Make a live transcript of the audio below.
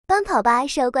奔跑吧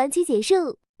收官期结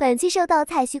束，本期受到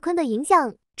蔡徐坤的影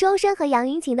响，周深和杨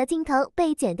云晴的镜头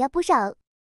被剪掉不少。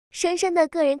深深的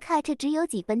个人 cut 只有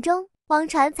几分钟，网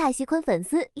传蔡徐坤粉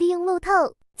丝利用路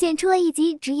透剪出了一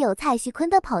集只有蔡徐坤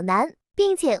的跑男，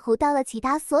并且糊到了其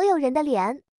他所有人的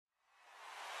脸。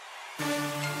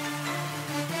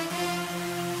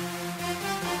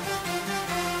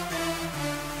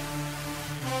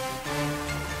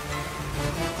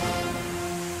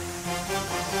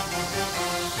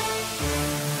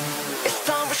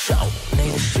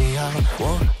你的喜好，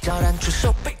我照单出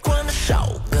手，被关的少，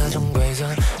各种规则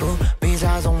不必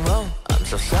再纵容。I'm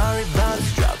so sorry about the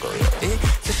struggle， 有一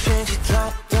次寻起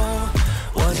躁动，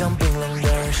我将冰冷的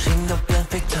人心都变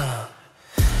沸腾。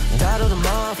太多的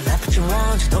麻烦来不及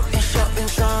忘记，都烟消云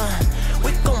散。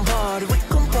We gon' party，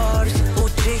 肆无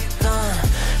忌惮。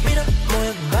你的模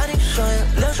样把你双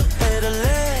眼流出黑的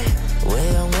泪，喂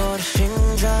养我的心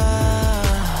脏。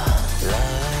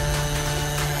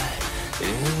云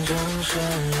中绚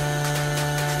烂，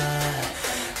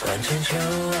万千秋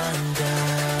万代，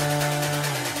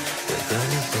为何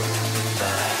你不明白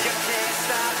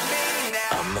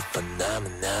I'm a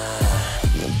phenomenon，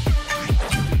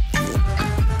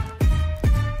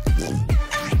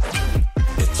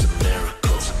 It's a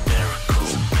miracle，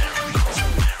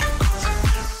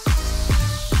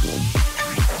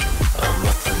 I'm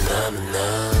a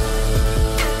phenomenon。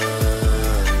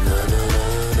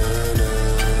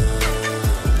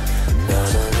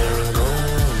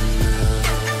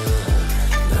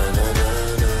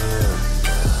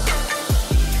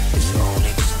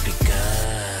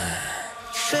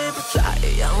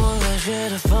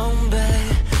谁的防备，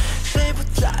谁不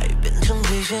再变成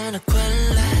极限的傀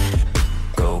儡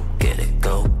 ？Go get it,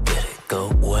 go get it, go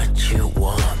what you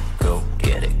want. Go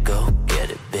get it, go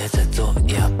get it， 别再做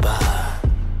哑巴。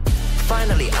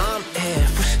Finally I'm here，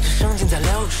 俯视着声音在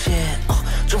流血，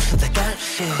众生在感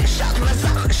谢。杀他妈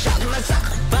脏，杀他妈脏，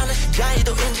把那些战役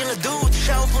都咽进了肚子，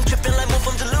嘲讽却变来模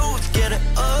仿着路子。Get it,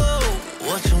 oh，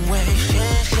 我成为现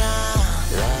象。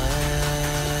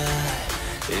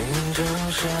云中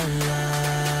绚烂，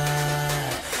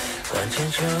万千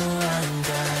秋万代，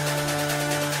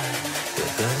为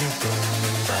何你不明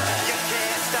白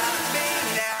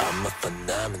I'm a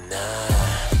phenomenon，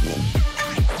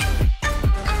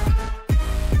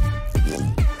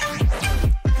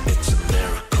 It's a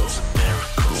miracle，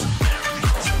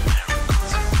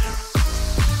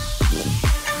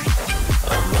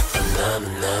 I'm a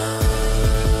phenomenon。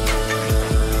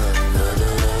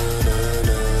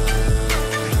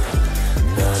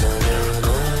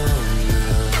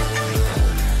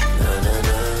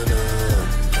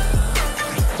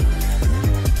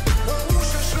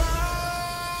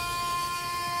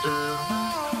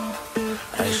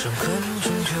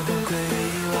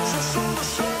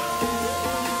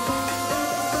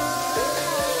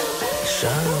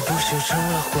就成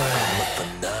了灰。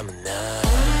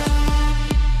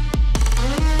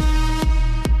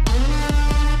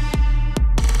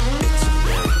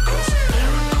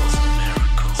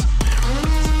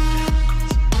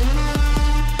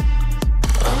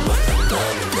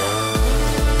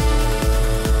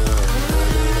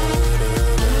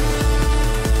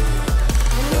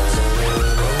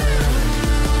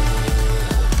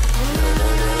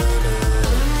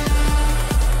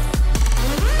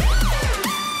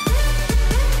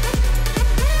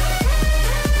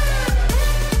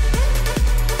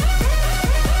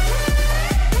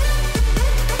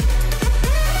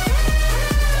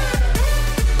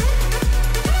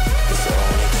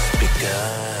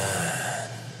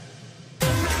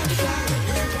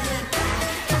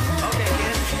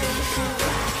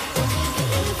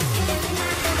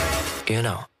You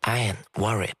know, I ain't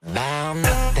worried about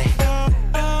nothing.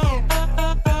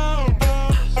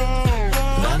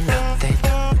 About nothing.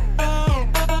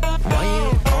 Why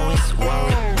you always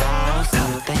worry about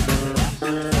something?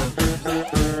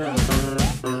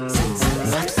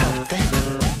 About something.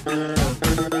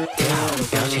 贴好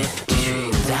标签，继续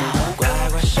营造，乖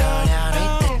乖收掉你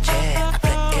的钱 I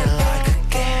play it like a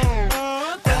game.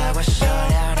 乖乖收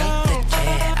掉你的钱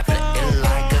I play it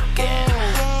like a game.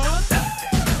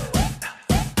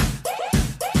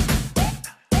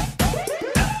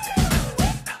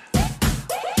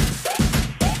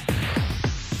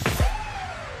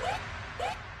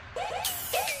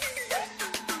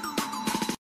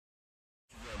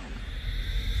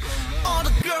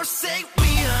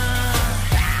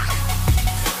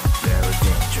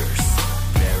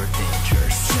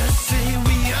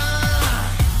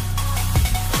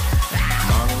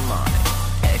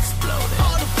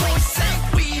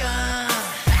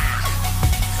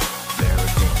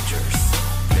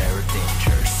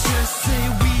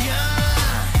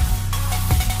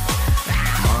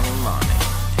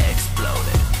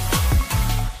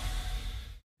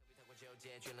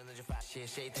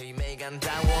 敢在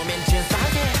我面前撒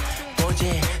野，不羁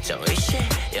就一些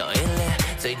又一列，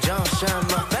最终什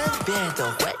么分别都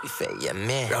灰飞烟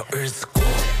灭。让日子过，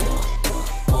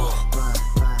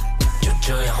就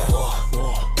这样活，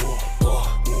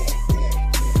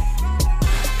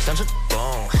想成功，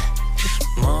只是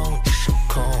梦，只是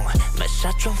空，埋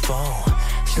下装疯，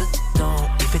似懂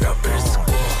亦非。让日子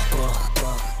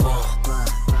过，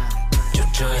就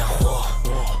这样活，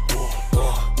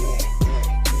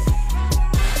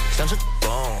想成功，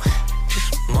只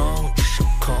是梦，只是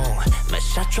空，埋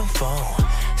下装疯，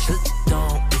似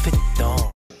懂亦非懂。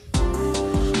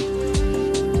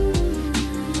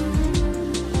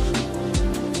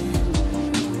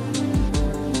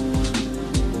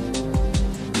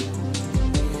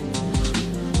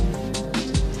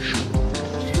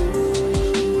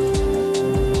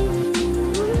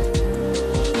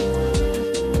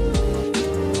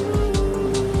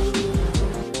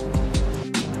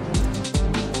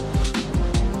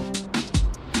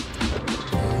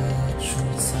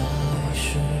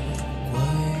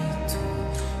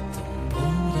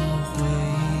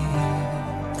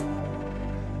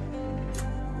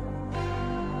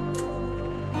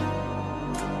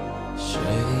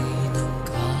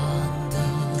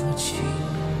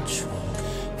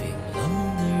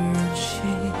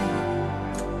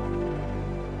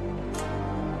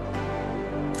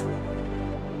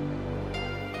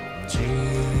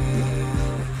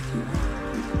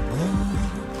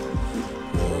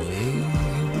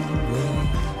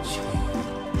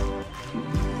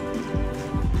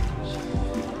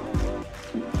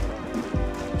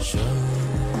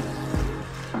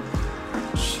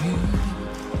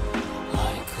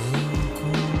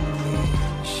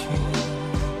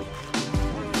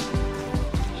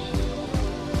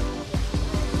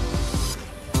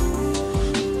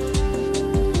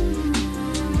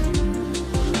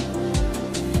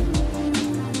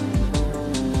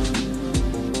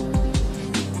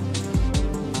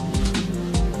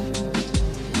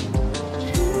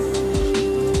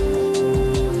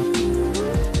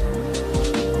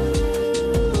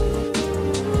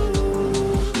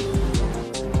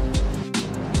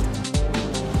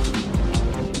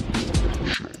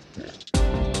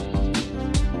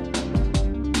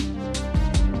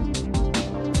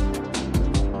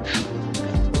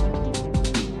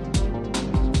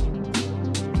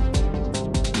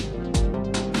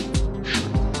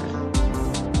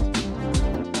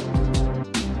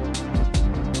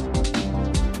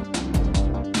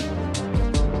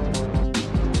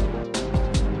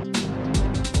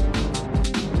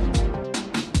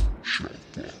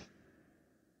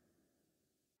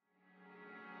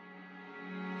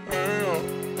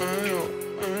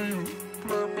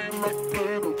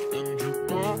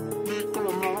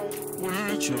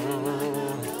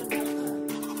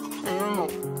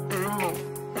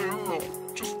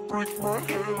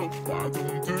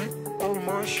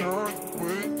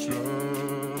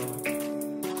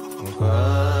乖，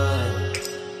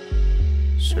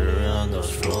世人都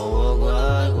说我乖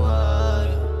乖，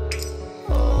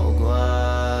哦乖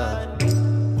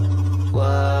乖，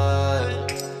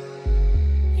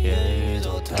言语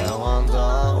都太荒唐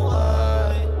歪。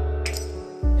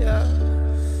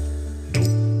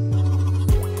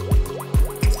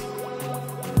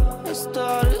I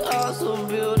started out so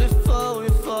beautiful, we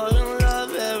fall in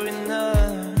love every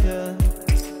night. Yeah.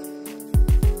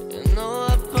 You know I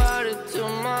party till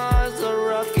my eyes are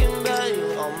rocking, but you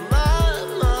on my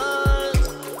mind.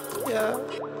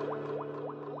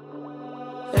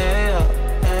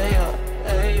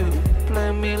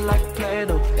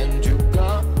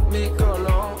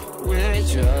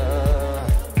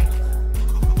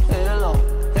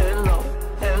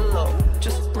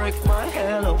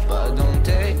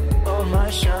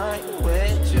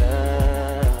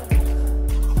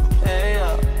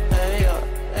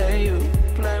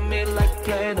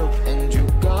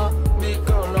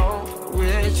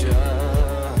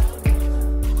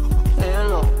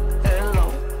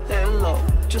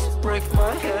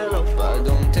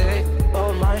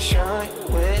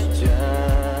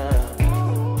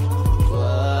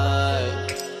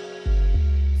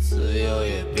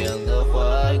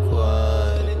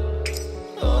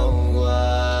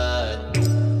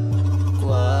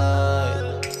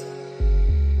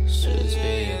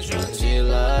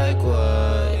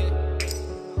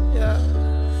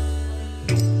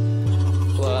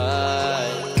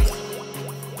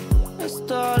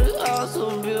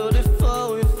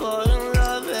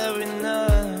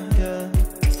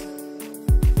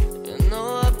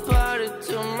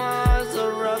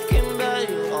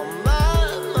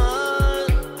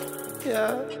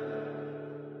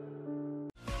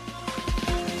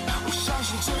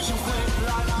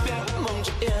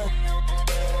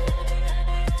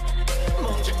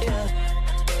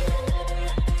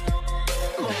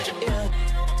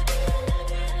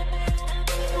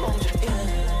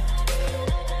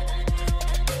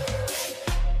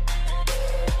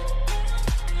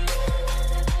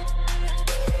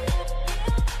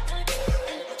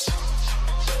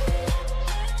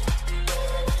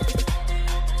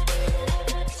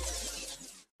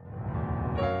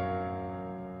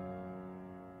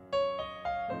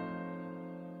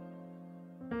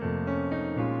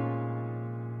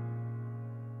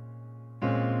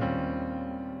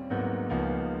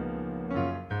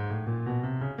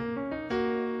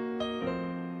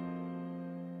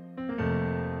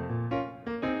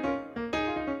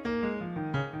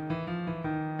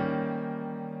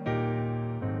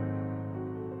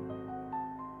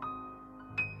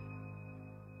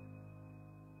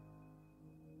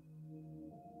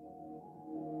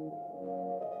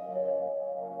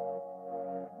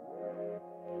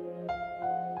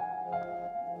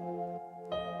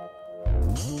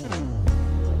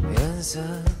 色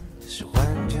是幻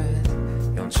觉，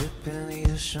用纸片里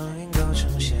的声音构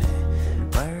成线，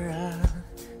温热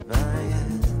蔓延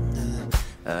的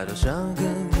耳朵上更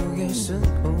有眼神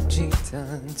无忌惮，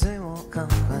对我亢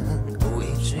奋，无意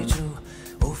追逐，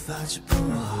无法止步，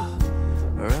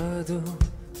热度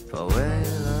包围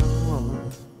了我。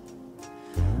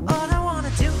All I wanna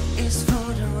do is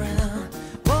float around，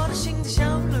 我的心在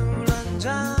小鹿乱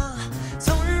撞，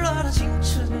从日落到清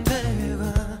晨的月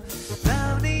光，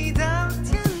抱你到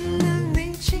天亮，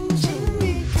你轻轻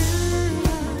一个人，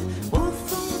我疯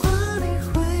狂地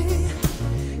会，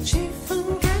气氛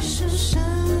开始升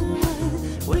温，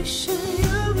微笑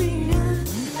又迷人。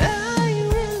I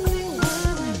really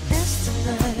wanna dance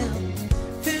tonight，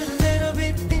 feel a little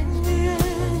bit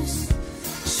dangerous，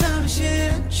 少了些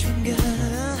安全感，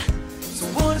做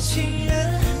我的情人。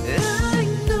I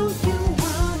know you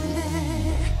want it。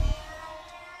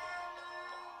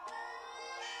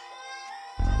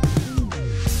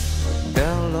掉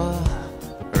落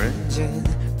人间，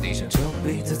你像丘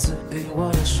比特赐予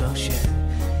我的双弦，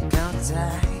靠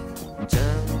在枕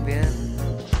边，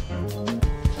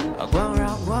光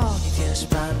绕过你天使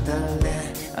般的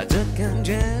脸，这感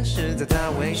觉实在太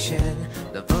危险，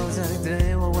能否再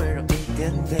对我温柔一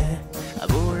点点？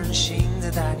不忍心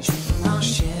再带你去冒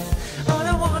险。All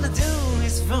I wanna do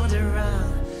is float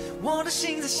around， 我的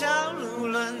心在小鹿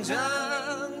乱撞，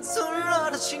从日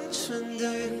落到清晨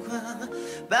的月光，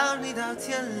抱你到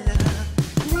天亮。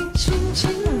你轻轻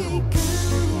一个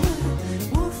人，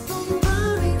我疯狂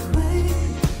地会，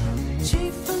气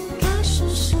氛开始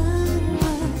升温，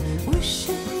危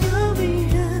险又迷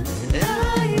人。I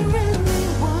really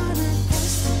wanna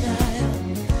dance tonight，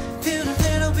 feel a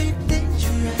little bit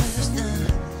dangerous，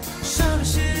 少了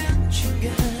些安全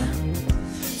感，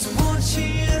做我的情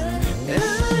人。I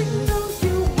know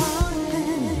you want it。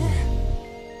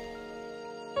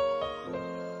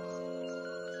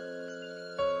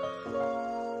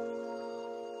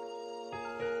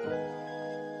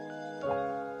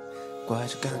怪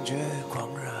这感觉狂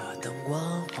热，灯光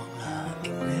晃了，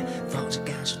音乐放着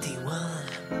感受体温，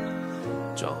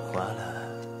妆化了，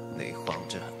你晃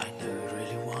着 I know you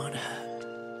really want it。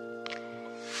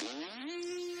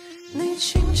 你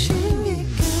轻轻一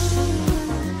个人，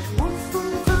我疯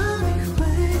狂地会，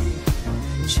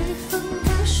气氛开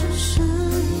始升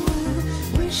温，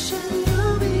危险又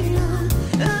迷人。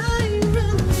I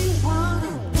really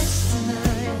wanna dance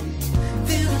tonight，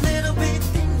 feel a little bit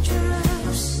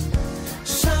dangerous，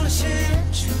 少了些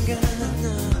安全感，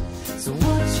做我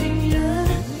的情人。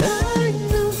I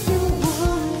know you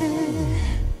want it。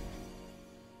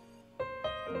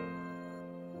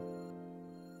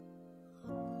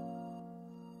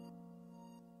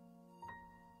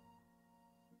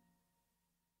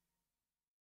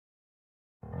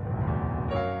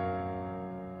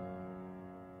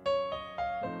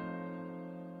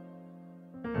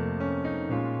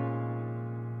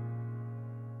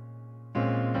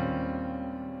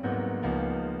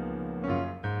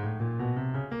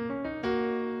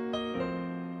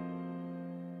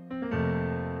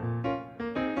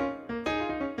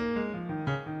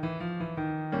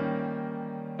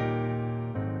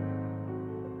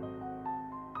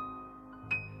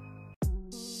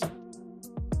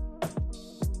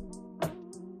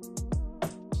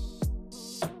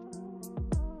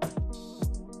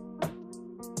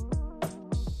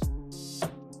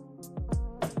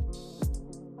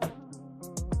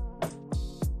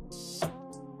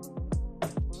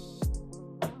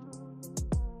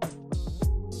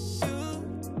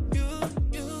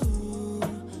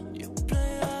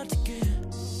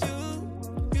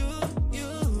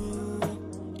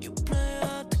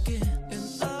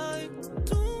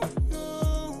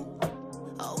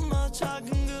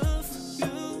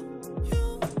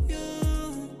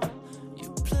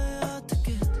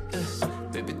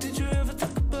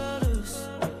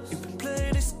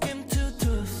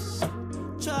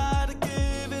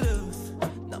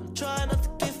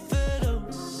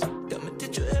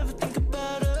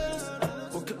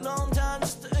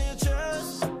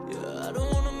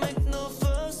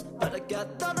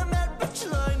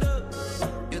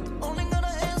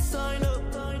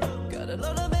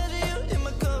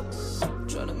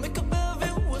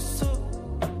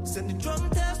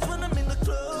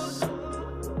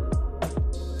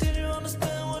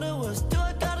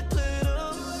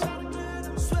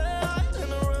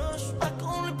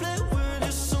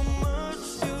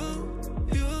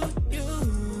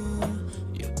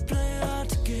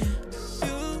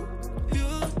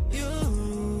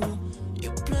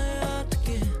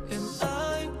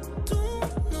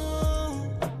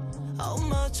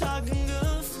 I can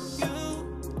go for you,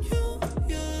 you,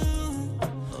 you.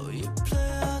 Oh, you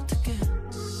play hard to get.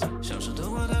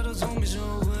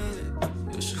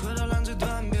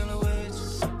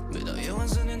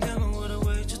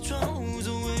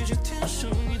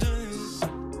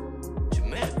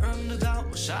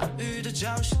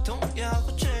 I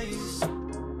would chase.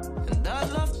 And I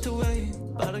love to wait,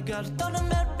 but I got a ton of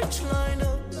marriage lined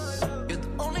up. You're the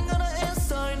only gonna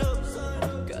sign up.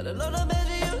 Got a lot of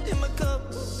better in my cup.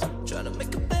 Trying to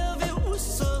make a better view,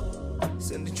 what's up?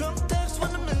 Sending drunk texts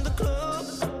when I'm in the club.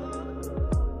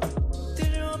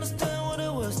 Did you understand what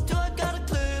it was? Do I gotta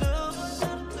clear it up?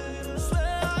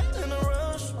 Swear I ain't in a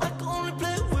rush. I can only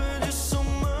play with you so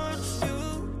much.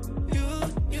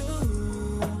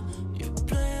 You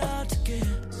play hard to get.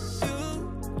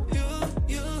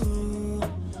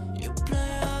 You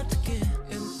play hard to get.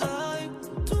 And I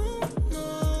don't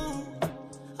know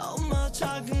how much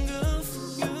I can give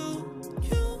you.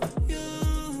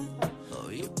 Oh,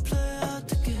 you play hard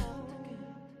to get.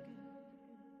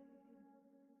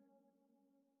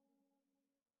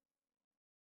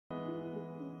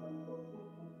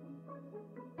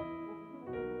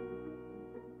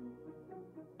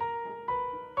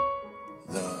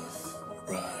 Love,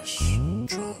 rush,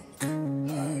 drunk,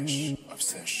 hush,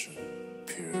 obsession,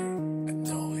 pure, and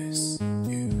always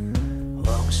you.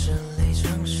 往事里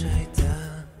装睡的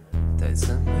带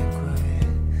刺玫瑰，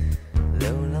流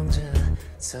浪着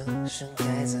曾盛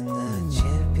开在那街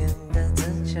边的紫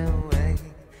蔷薇，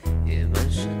夜满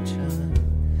深着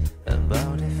含苞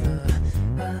待放。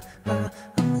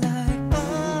I'm like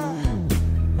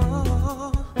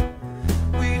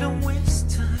we don't waste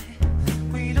time,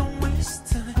 we don't waste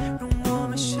time， 让我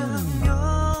们相拥。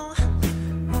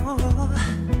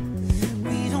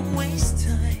We don't waste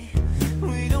time,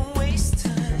 we don't waste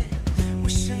time， 我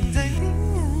想在你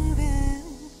耳边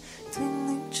对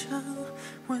你唱。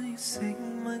When you say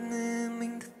my name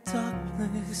in the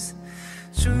darkness，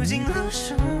 住进了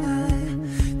深海，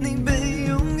你被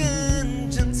永远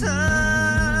珍藏。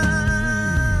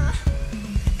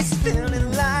It's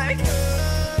feeling like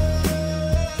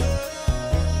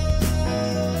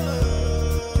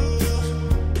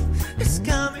it's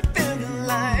got me feeling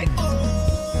like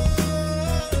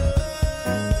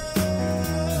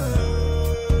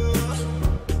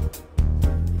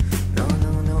no,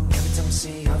 every time I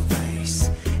see your face,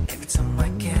 every time I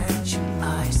catch your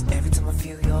eyes, every time I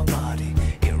feel your body,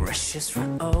 it rushes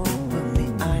right over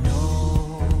me. I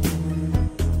know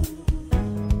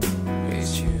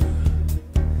it's you,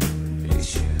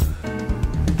 it's you。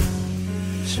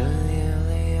深夜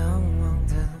里仰望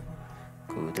的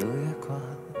孤独月光，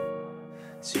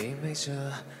凄美着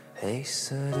黑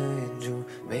色的眼珠，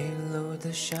迷路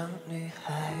的小女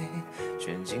孩，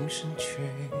卷进身躯，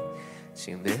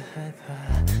请别害怕。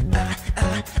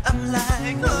I'm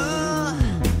like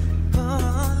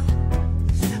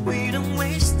we don't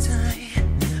waste time,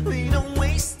 we don't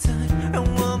waste time， 让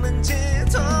我们解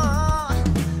脱。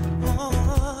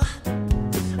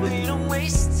We don't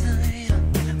waste time,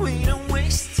 we don't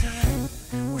waste time，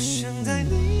 我想在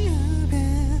你耳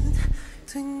边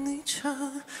对你唱。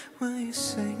When you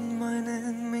say my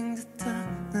name in the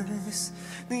darkness，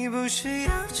 你不需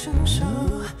要承受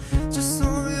这所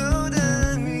有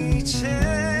的一切。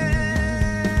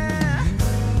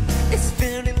It's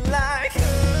feeling like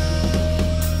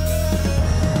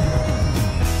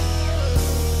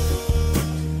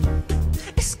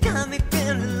it's got me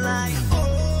feeling like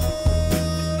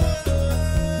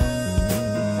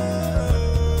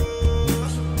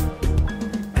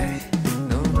hey,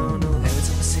 no, every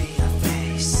time I see your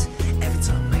face, every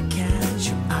time I catch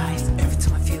your eyes, every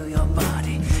time I feel your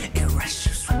body, it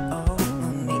rushes right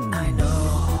over me. I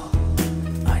know,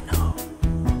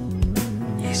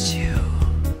 it's you,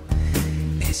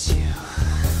 it's you.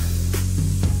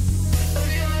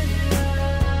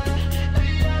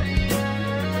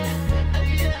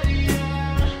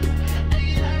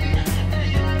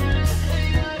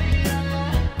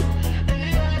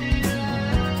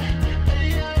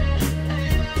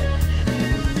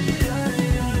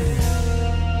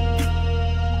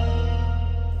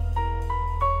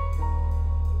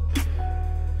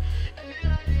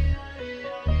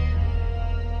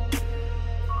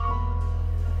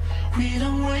 We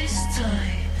don't waste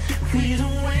time, we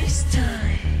don't waste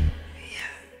time.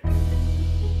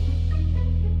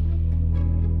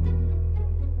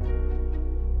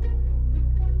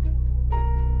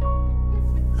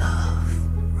 Love,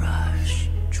 rush,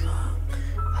 drunk,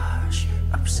 hush,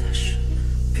 obsession,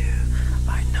 pure,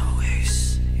 I know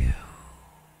it's you.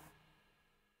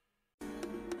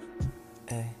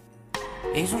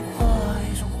 一种花，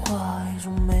一种花，一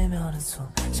种美妙的错，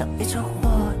像一场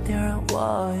火点燃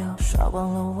我，要刷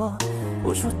光了我，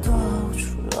无处躲，无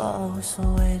处落，无所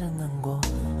谓的难过。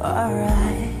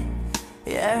Alright，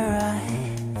 Yeah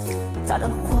right， 他的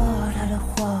火，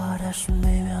他是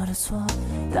美妙的错，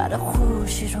他的呼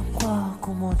吸穿过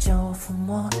鼓膜将我抚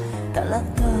摸，淡蓝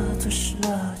的吞噬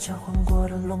了交换过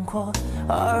的轮廓。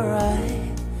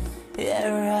Alright，Yeah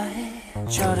right，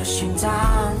 旧的心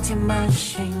脏填满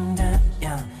新的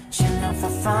氧，限量发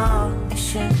放一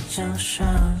些奖赏，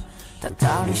他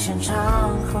逃离现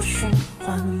场后循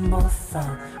环播放，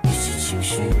一起情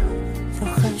绪都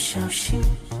很小心。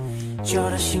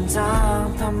旧的心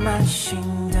脏爬满新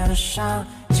的伤，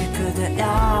解渴的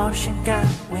药先干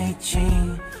为敬。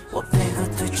我配合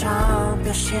队长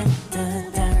表现的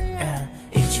淡然，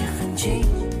一切痕迹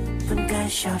本该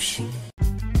小心。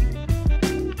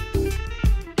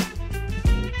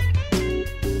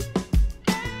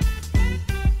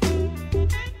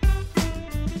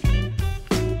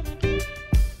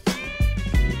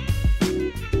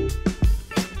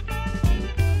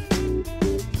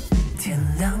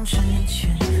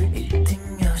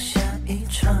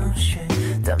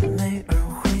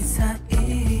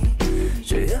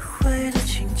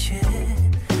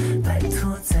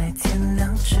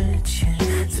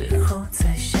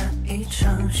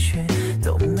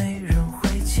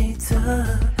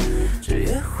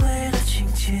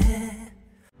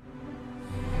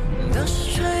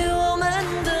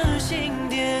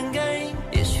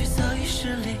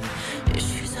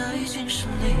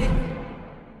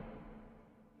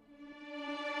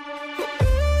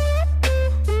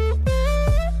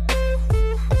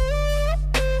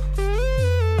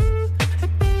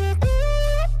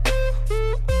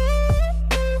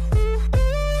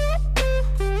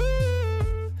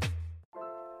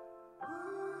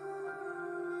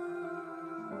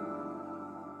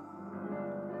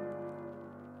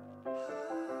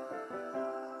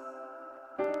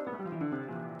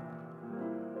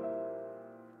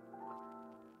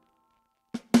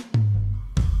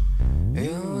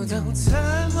游荡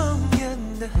在梦魇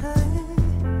的海，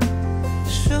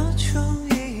奢求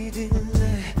一滴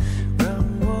泪，让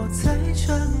我在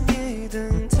长夜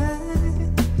等待，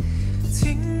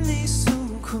听你诉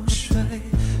苦水，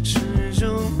始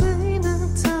终没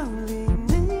能逃离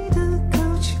你的高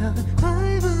墙，快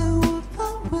把我包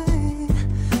围，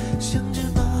像只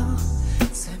猫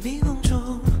在迷宫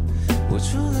中，我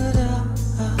出了道，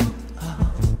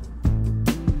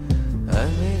暧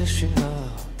昧的讯号。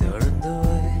吊人的胃，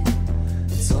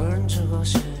做人之后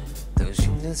是德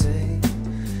行的罪，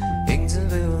影子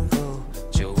被问候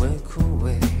就会枯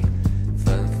萎，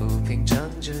反复品尝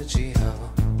着记号，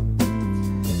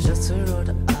这脆弱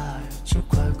的爱就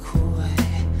快枯萎，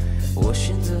我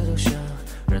选择都想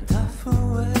让它抚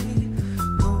慰。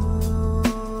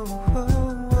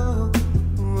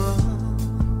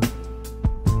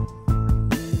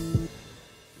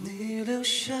你留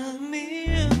下迷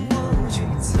人墨迹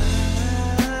在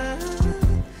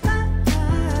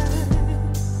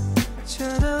恰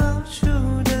到处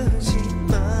的欺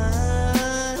瞒，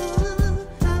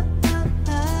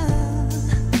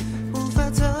无法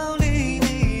逃离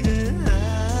你的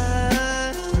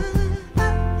爱，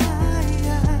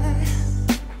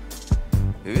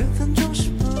缘分总是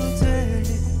不对，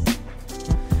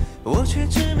我却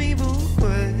执迷不悔。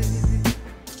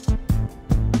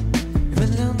原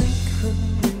谅你和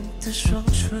你的双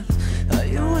唇，还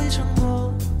有未尝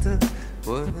过的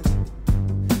吻。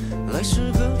来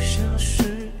时和消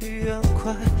失一样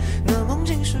快，那梦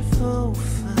境是否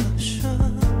发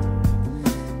生？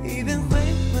一边回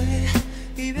味，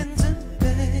一边自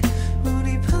卑，无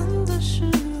力判断是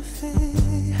非。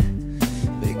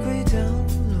玫瑰凋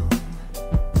落，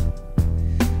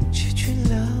结局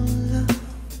寥寥。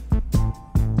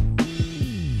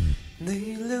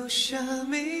你留下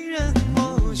迷人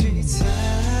墨迹在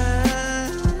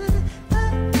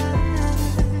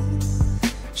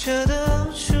恰到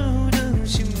处的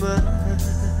欺瞒，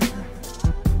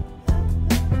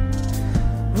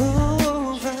我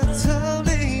无法逃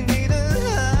离你的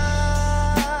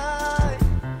爱，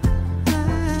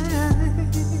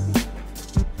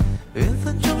缘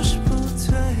分总是不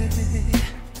对，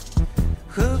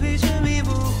何必执迷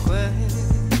不悔。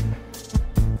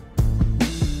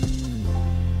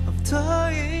I'm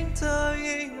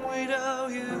dying without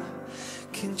you.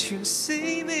 Can't you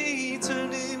see me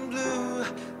turning blue?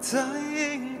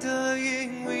 Dying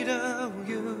without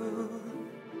you.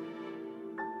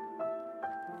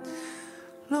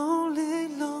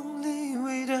 Lonely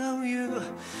without you.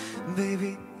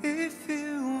 Baby, if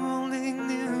you only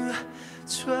knew.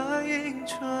 Trying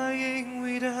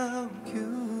without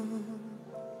you.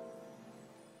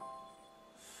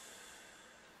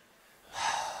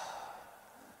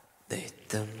 你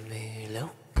的谜留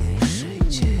给谁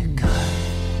解开？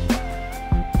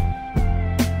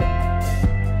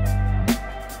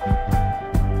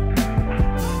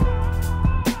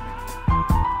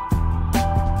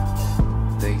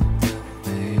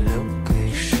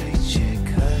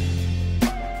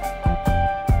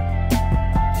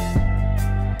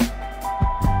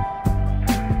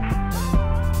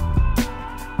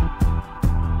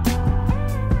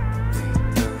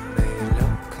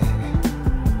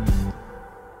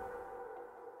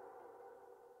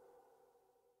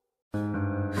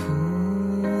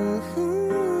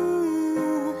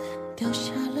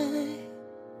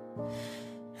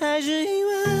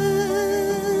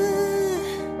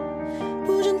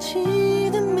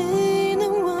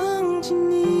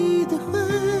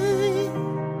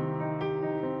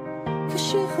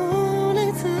些后来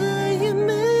再也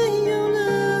没有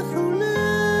了后来，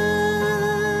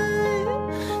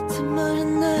怎么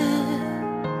忍耐？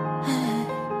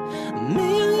没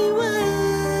有意外，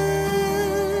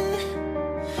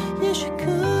也许可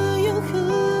有可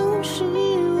无是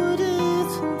我的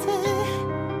存在。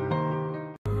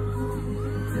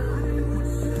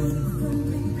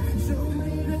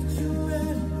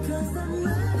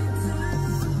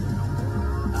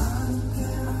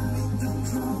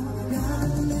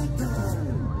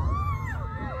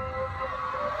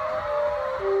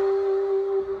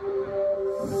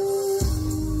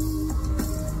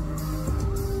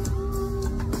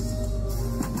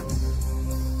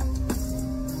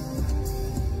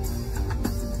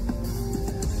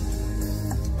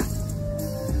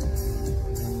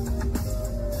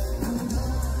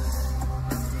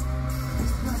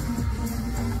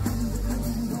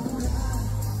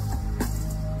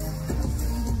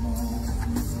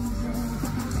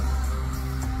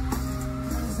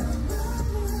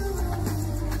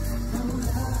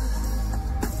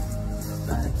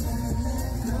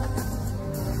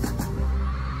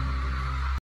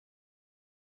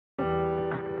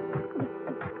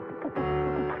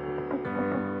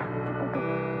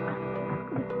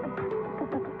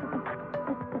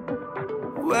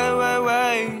Wait, wait,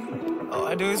 wait. All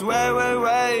I do is wait, wait,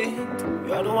 wait.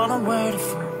 You're the one I'm waiting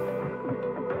for.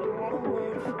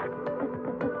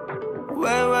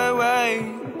 Wait, wait, wait.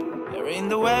 You're in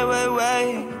the way, wait,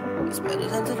 wait. It's better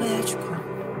than to let you go.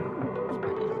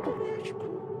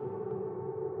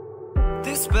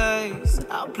 This space,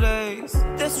 our place,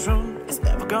 this room is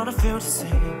never gonna feel the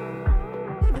same.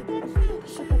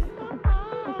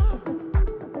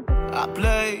 I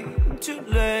play too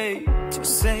late to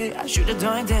say I should have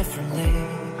done it differently.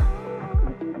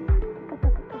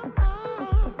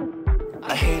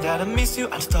 I hate that I miss you,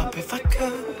 I'd stop if I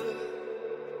could.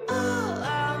 All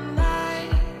our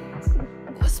nights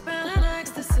we spent in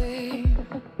ecstasy,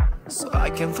 So I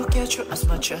can forget you as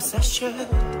much as I should.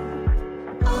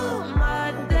 all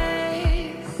my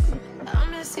days I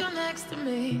miss you next to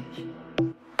me.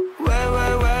 Wait,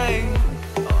 wait, wait.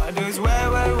 All I do is wait,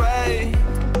 wait, wait.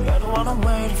 You're the one I'm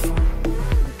waiting for.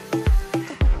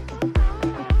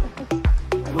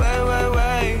 Wait, wait,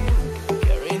 wait.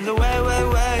 You're in the way, wait,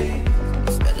 wait.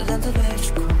 It's better than to let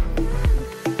you go.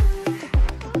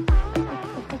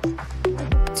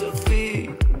 2 feet,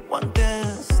 1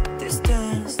 dance,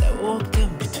 distance that walked in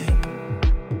between.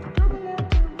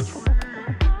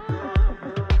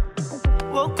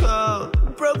 Woke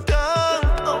up, broke down.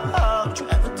 Oh, how'd you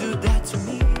ever do that to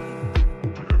me?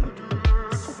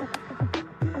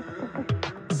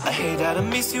 I hate that I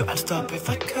miss you, I'd stop if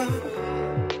I could.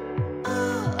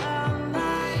 All our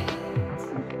nights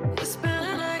we spent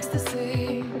in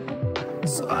ecstasy,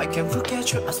 So I can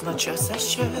forget you as much as I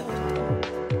should.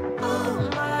 all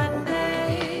my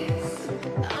days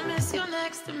I miss you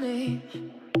next to me.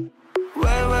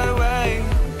 Wait, wait, wait.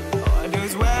 All I do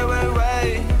is wait, wait,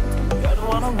 wait. You're the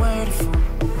one I'm waiting for.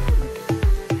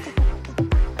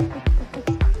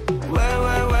 Wait,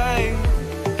 wait, wait.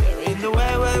 You're in the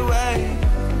way, wait, wait.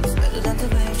 It's better than to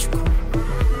let you go.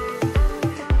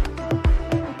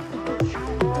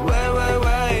 Wait, wait,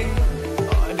 wait.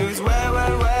 All I do is wait,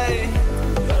 wait, wait.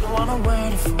 You're the one I'm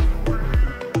waiting for.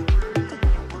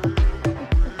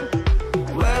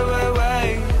 Wait, wait,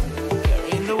 wait. You're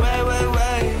in the way, wait,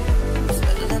 wait. It's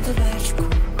better than to let you go.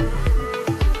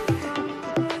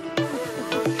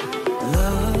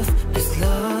 Love,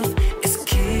 is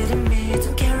killing me to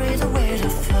carry the weight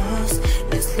of us.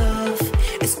 This love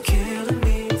is killing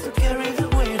me to carry the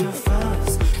weight of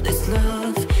us. This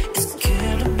love is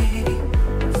killing me.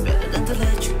 Better than to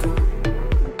let you go.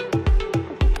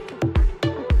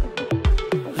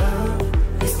 Love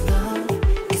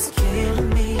is killing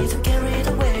me to carry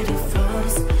the weight of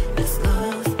us. This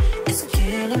love is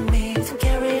killing me to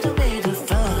carry the weight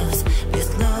of us. This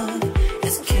love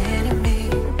is killing me.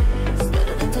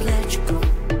 Better than to let you go.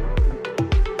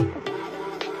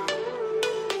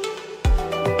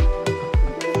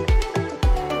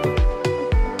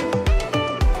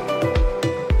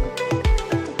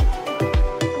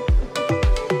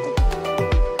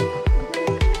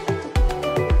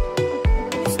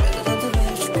 It's better than to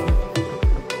let you go.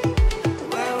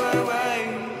 Wait, wait, wait.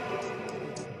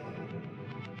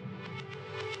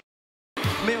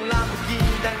 没有兰博基尼，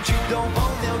但驱动梦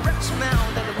没有 rationale，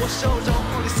 但在我手中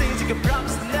only things you can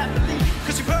promise never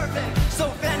leave。Cause you're perfect, so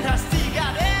fantastic,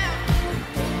 goddamn。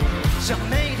想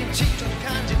每天起床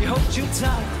看见你 hold you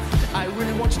tight。I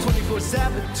really want you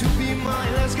 24/7 to be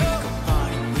mine. Let's go.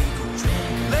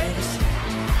 Ladies,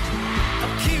 a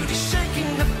cutie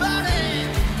shaking her body.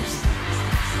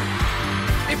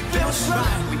 It feels what's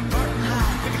right. We burn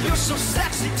high, baby, you're so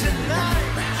sexy tonight.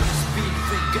 Speed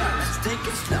figure, let's take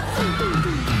it slow.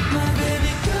 My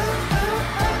baby girl,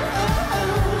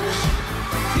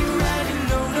 you ready?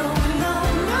 No, no, no,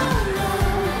 no, no.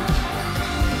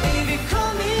 Baby,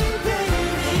 call me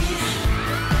baby.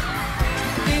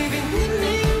 Baby, need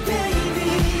me,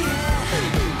 baby.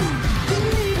 You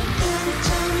need a better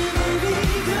tell me, baby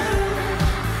girl.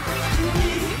 You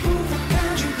need it over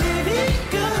country, baby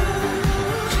girl.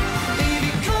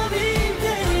 Baby, call me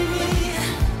baby.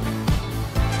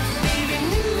 Baby,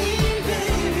 need me,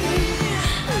 baby.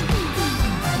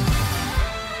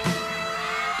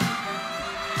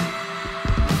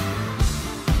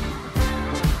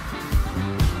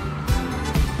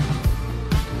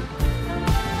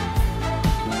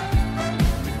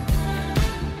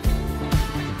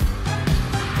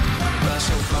 把手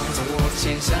放在我肩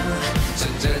上，趁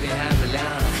着天还没亮，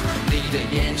你的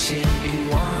眼前欲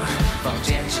望，房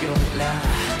间只有我俩。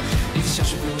你的小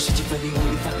手如吸进肺里，我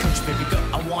无法抗拒 ，Baby girl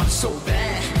I want it so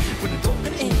bad， 不能多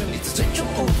跟因为你在最终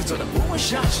无法做到不问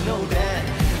下去 ，know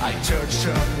that。I touch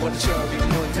her， 我的 chubby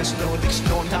intentional addiction，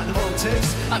 他的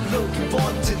motives，I'm looking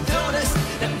forward to do this，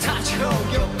 让 touch hold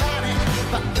your body，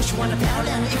 把游戏玩得漂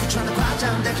亮，衣服穿得夸张，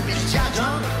但却别去假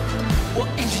装。我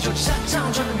一起就去上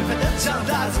场，穿着名牌的长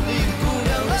大，做你的姑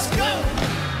娘 ，Let's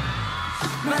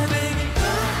go，My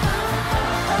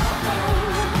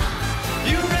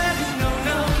baby。You ready? No,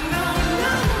 no, no,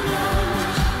 no, no.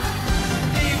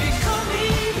 Baby, call me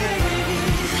baby.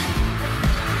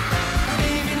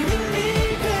 Baby, need me,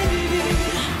 baby.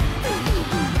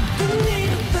 You need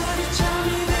nobody, tell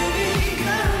me, baby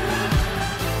girl.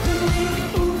 You need it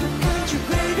over country,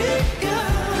 baby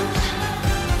girl.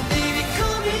 Baby,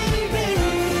 call me baby.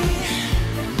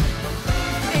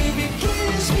 Baby,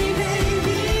 kiss me,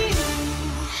 baby.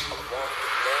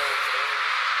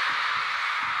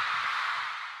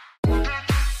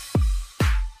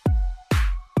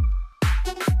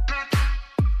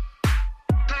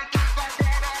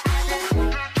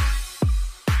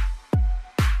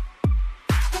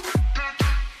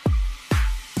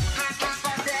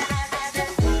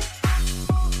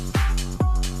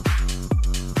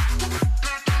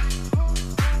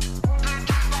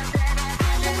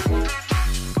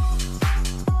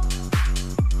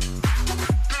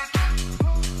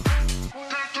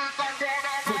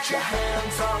 Put your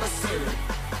hands on the city,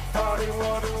 party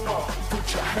what you want.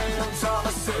 Put your hands on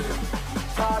the city,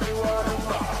 party what you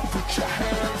want. Put your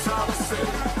hands on the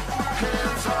city,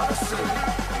 hands on the city,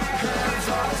 hands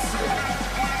on the city.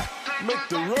 Make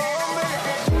the road, make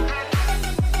it.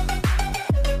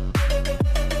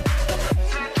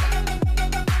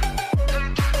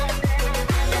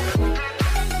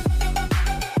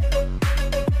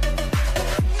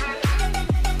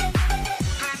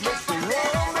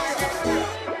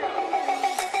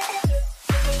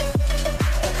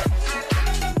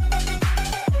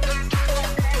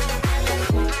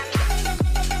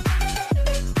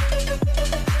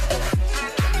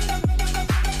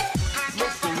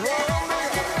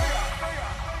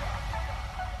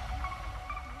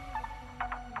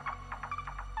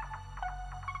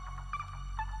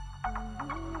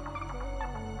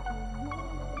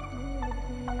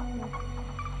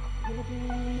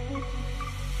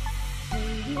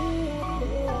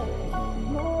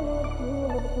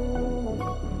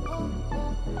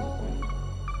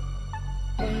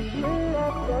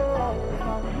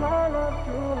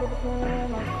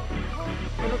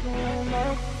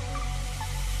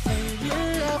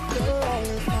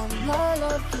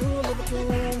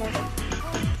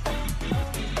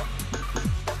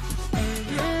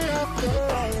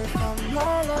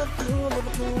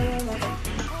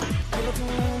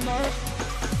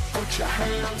 Put your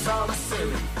hands on the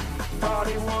city,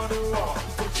 party what you want.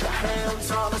 Put your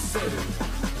hands on the city,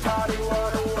 party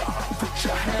what you want. Put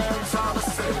your hands on the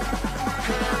city,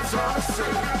 hands on the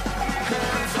city,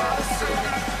 hands on the city.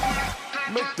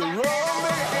 Make the road,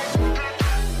 make it.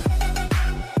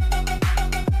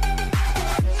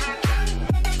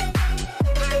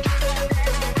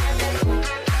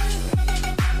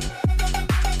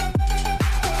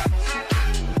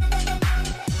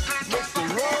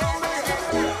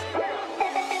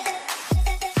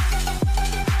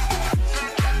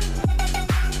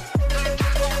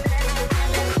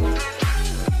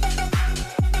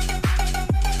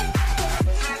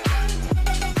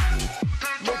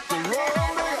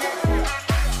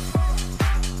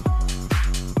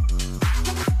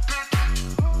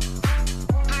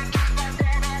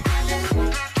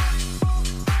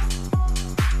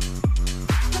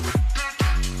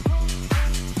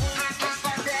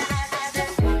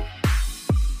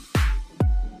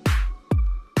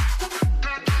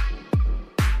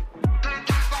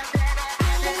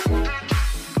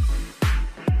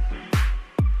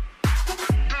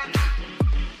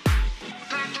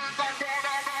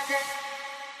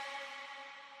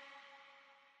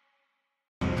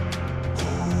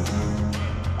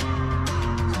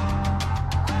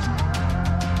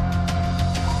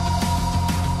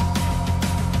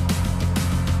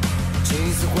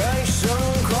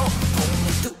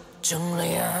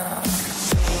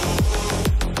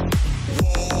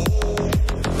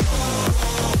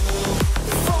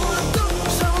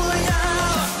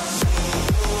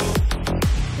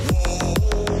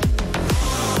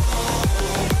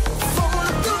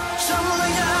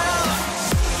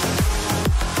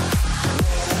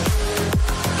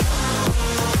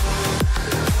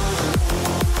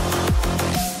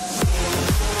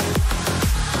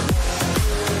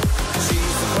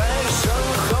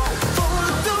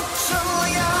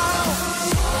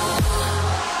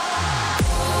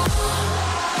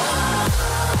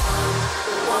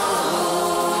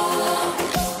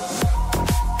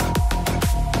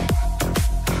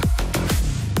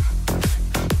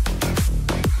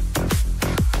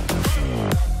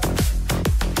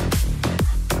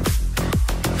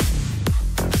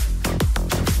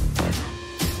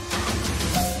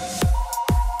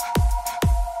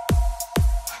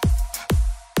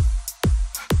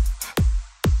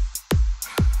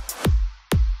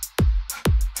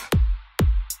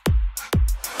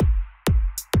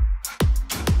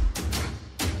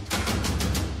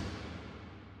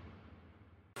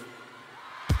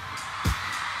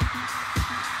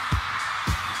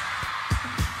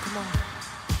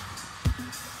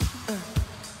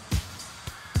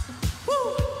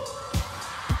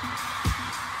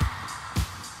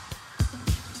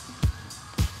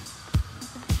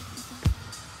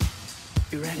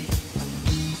 ready?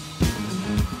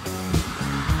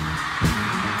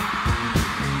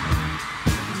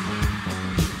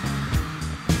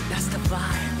 That's the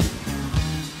vibe.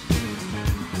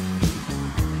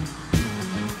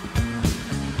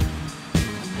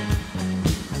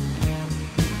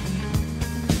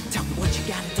 Tell me what you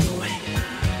gotta do it.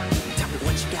 Tell me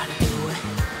what you gotta do it.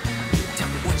 Tell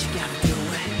me what you gotta do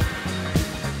it.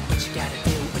 What you gotta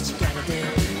do, what you gotta do.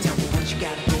 Tell me what you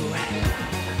gotta do it.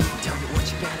 Tell me what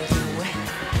you gotta do it.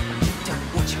 Tell me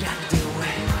what you gotta do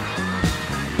it.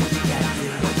 What you gotta do,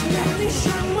 what you gotta do.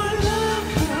 Show my love,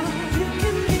 you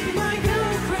can be my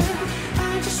girlfriend.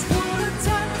 I just wanna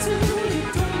talk to you,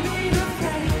 don't be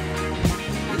afraid.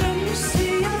 Let me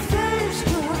see your face,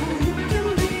 girl. You can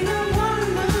be the one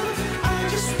love. I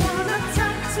just wanna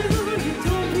talk to you,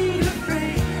 don't be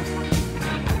afraid.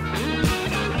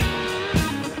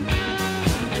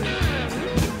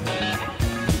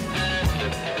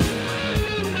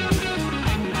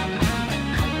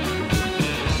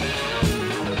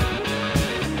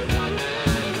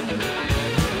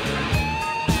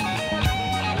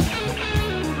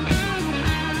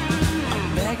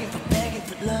 Begging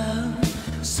for love，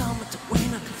 上面的为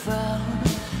那个分，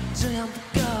这样不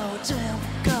够，这样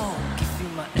不够。Give you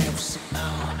my everything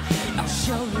all，I'll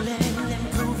show you, let me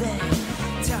prove it.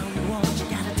 Tell me what you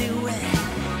gotta do it.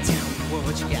 Tell me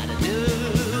what you gotta do.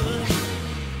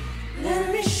 Let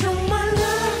me show my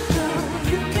love, girl.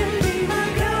 You can be my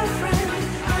girlfriend.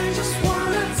 I just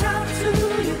wanna talk to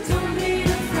you, don't be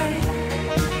afraid.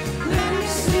 Let me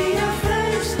see your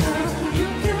face, girl. You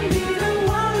can be the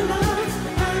one love.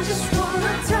 I just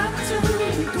wanna talk to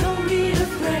you, don't be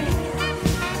afraid.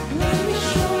 Let me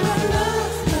show my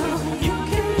love, girl. You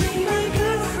can be my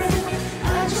girlfriend.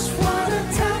 I just wanna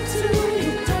talk to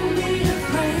you, don't be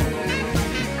afraid.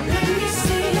 Let me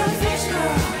see your face,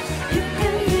 girl. You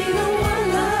can be the one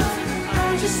love. I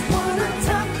just wanna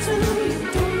talk to you,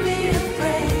 don't be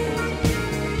afraid.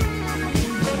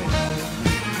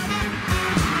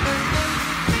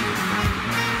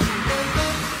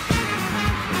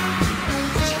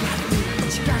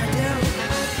 What you gotta do?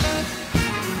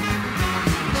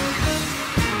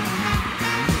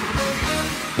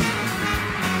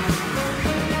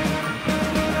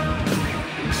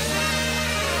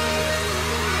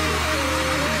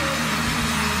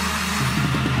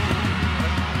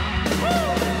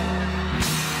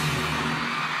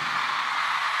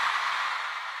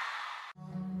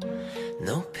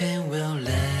 No pain will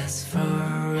last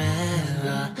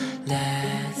forever.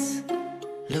 Let's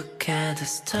look at the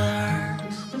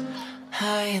stars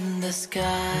high in the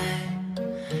sky.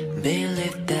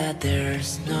 Believe that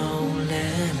there's no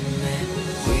limit.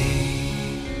 We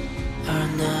are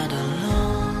not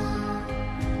alone.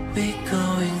 We're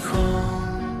going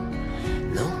home.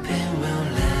 No pain will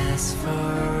last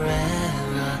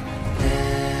forever.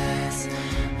 Let's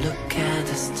look at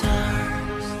the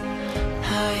stars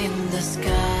high in the sky.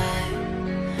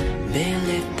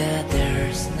 Believe that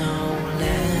there's no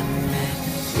limit.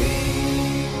 We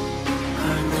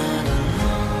are not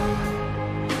alone.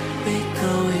 We're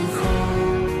going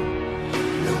home.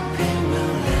 No pain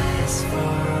will last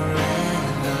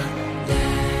forever.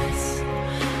 Let's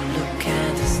look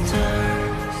at the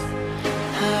stars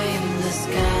high in the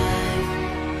sky.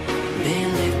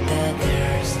 Believe that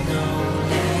there's no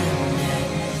limit.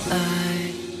 爱，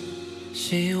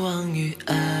希望与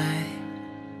爱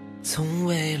从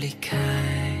未离开，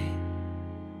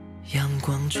阳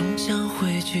光终将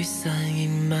会驱散阴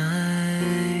霾。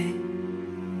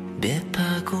别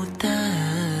怕孤单，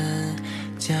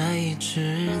假以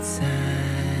志在。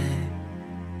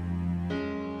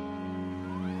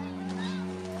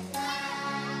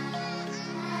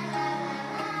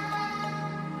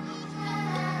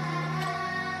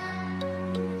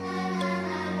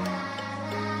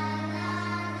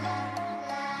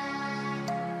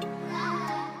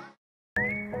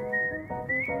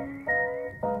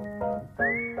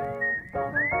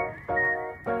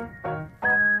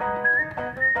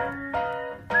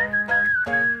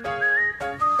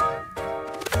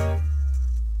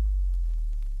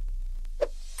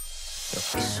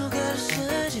一首歌的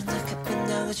时间，在开片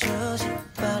那个球鞋，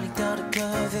巴黎到的咖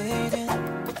啡店，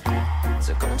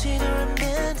空气突然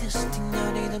变甜，是听到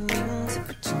你的名字，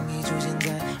不经意出现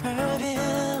在耳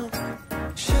边。